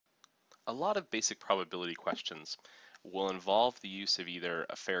A lot of basic probability questions will involve the use of either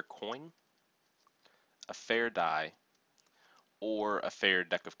a fair coin, a fair die, or a fair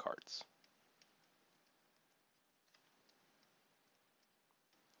deck of cards.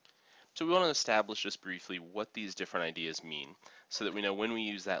 So we want to establish just briefly what these different ideas mean so that we know when we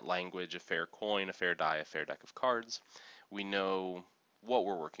use that language, a fair coin, a fair die, a fair deck of cards, we know what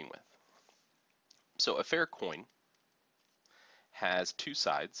we're working with. So a fair coin has two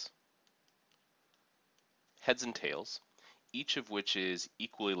sides, heads and tails, each of which is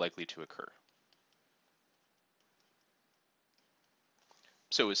equally likely to occur.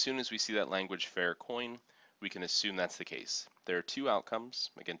 So as soon as we see that language fair coin, we can assume that's the case. There are two outcomes,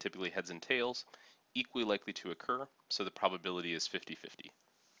 again typically heads and tails, equally likely to occur, so the probability is 50-50.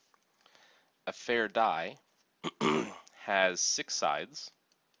 A fair die has six sides,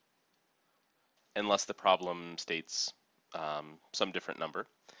 unless the problem states some different number.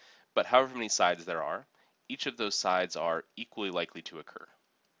 But however many sides there are, each of those sides are equally likely to occur.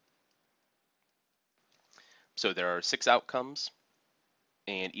 So there are six outcomes,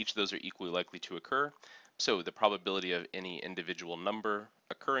 and each of those are equally likely to occur. So the probability of any individual number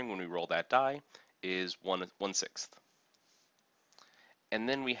occurring when we roll that die is 1/6. And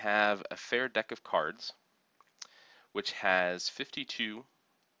then we have a fair deck of cards, which has 52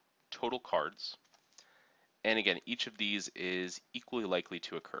 total cards. And again, each of these is equally likely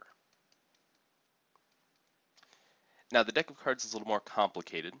to occur. Now the deck of cards is a little more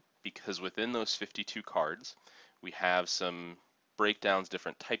complicated because within those 52 cards, we have some breakdowns,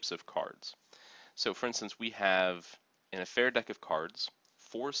 different types of cards. So for instance, we have in a fair deck of cards,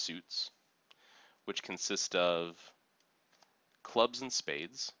 4 suits, which consist of clubs and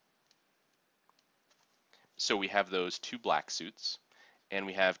spades. So we have those 2 black suits, and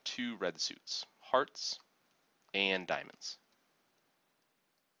we have 2 red suits, hearts and diamonds.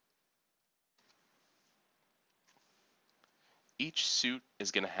 Each suit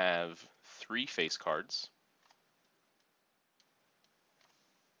is going to have 3 face cards,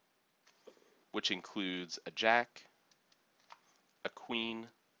 which includes a jack, a queen,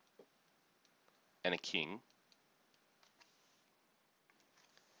 and a king.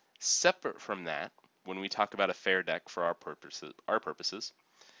 Separate from that, when we talk about a fair deck for our purposes,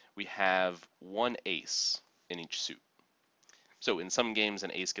 we have 1 ace in each suit. So in some games,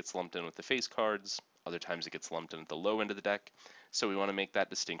 an ace gets lumped in with the face cards, other times it gets lumped in at the low end of the deck. So we want to make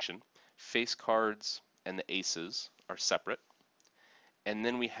that distinction. Face cards and the aces are separate. And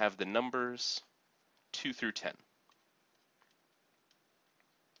then we have the numbers 2 through 10.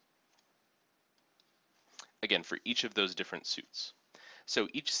 Again, for each of those different suits. So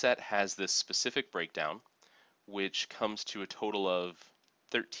each set has this specific breakdown, which comes to a total of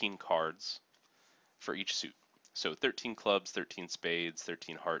 13 cards for each suit. So 13 clubs, 13 spades,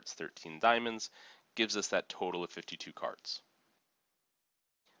 13 hearts, 13 diamonds gives us that total of 52 cards.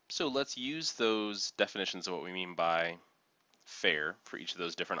 So let's use those definitions of what we mean by fair for each of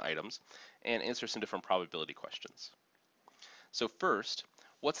those different items and answer some different probability questions. So first,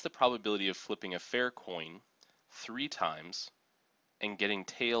 what's the probability of flipping a fair coin 3 times and getting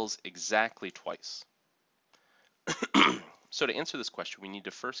tails exactly twice? So to answer this question, we need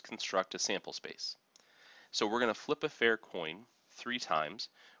to first construct a sample space. So we're going to flip a fair coin 3 times.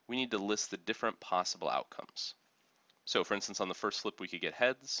 We need to list the different possible outcomes. So for instance, on the first flip we could get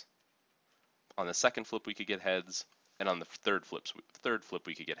heads, on the second flip we could get heads, and on the third flip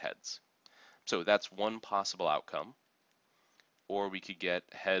we could get heads. So that's one possible outcome. Or we could get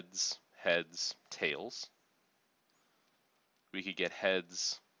heads, heads, tails. We could get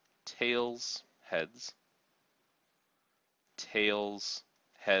heads, tails, heads, tails,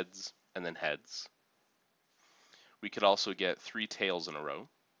 heads, and then heads. We could also get 3 tails in a row.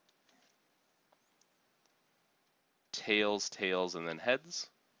 Tails, tails, and then heads.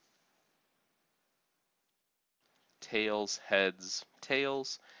 Tails, heads,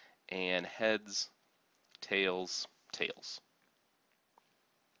 tails, and heads, tails, tails.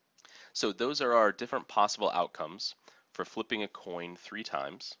 So those are our different possible outcomes for flipping a coin 3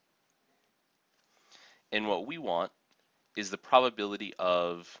 times. And what we want is the probability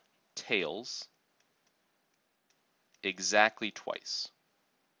of tails exactly twice.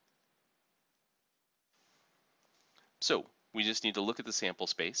 So we just need to look at the sample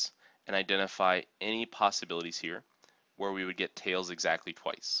space and identify any possibilities here where we would get tails exactly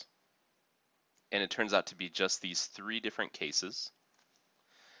twice. And it turns out to be just these 3 different cases.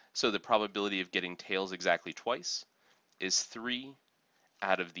 So the probability of getting tails exactly twice is 3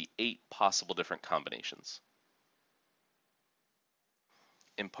 out of the 8 possible different combinations.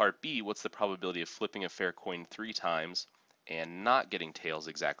 In part B, what's the probability of flipping a fair coin 3 times and not getting tails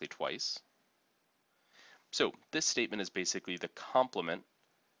exactly twice. So this statement is basically the complement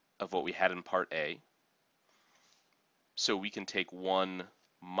of what we had in part A. So we can take 1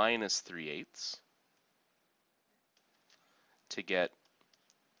 minus 3/8 to get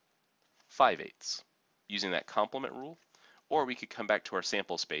 5/8 using that complement rule, or we could come back to our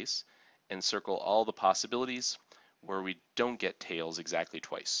sample space and circle all the possibilities where we don't get tails exactly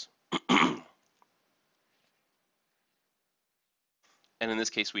twice. And in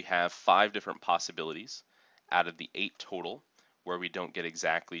this case, we have 5 different possibilities out of the 8 total where we don't get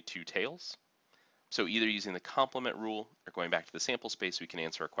exactly 2 tails. So either using the complement rule or going back to the sample space, we can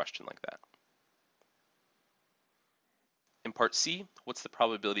answer a question like that. In part C, what's the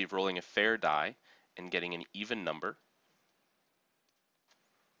probability of rolling a fair die and getting an even number?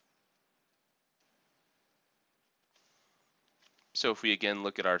 So if we again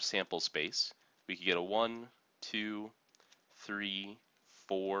look at our sample space, we could get a 1, 2, 3,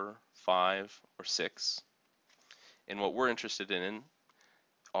 4, 5, or 6. And what we're interested in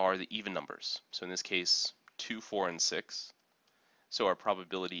are the even numbers. So in this case, 2, 4, and 6. So our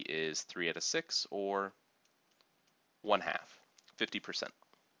probability is 3 out of 6, or 1/2, 50%.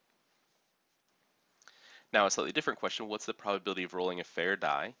 Now a slightly different question, what's the probability of rolling a fair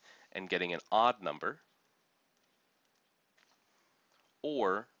die and getting an odd number,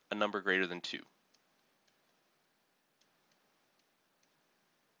 or a number greater than 2?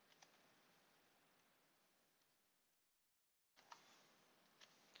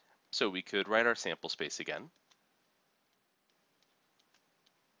 So we could write our sample space again.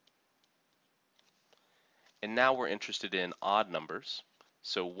 And now we're interested in odd numbers,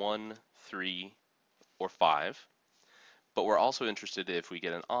 so 1, 3, or 5. But we're also interested if we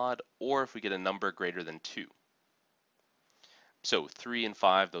get an odd or if we get a number greater than 2. So 3 and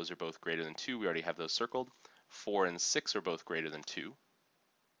 5, those are both greater than 2. We already have those circled. 4 and 6 are both greater than 2.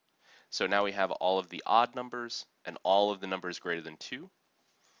 So now we have all of the odd numbers and all of the numbers greater than 2,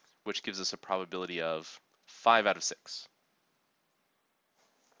 which gives us a probability of 5 out of 6.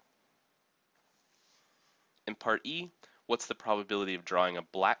 In part E, what's the probability of drawing a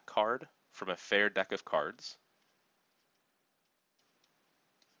black card from a fair deck of cards?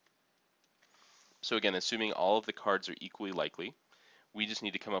 So again, assuming all of the cards are equally likely, we just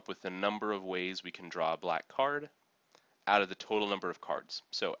need to come up with a number of ways we can draw a black card out of the total number of cards.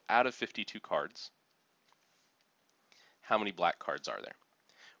 So out of 52 cards, how many black cards are there?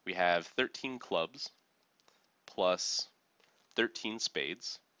 We have 13 clubs plus 13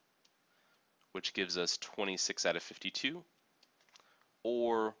 spades, which gives us 26 out of 52,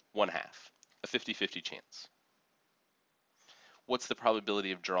 or 1/2, a 50-50 chance. What's the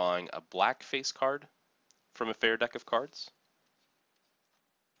probability of drawing a black face card from a fair deck of cards?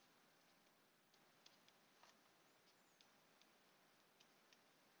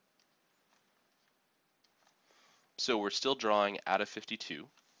 So we're still drawing out of 52.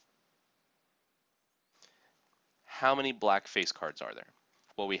 How many black face cards are there?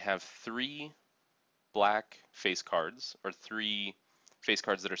 Well, we have 3 black face cards, or 3 face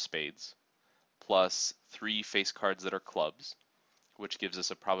cards that are spades, plus 3 face cards that are clubs, which gives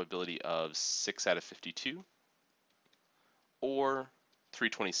us a probability of 6 out of 52, or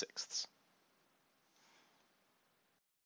 3/26.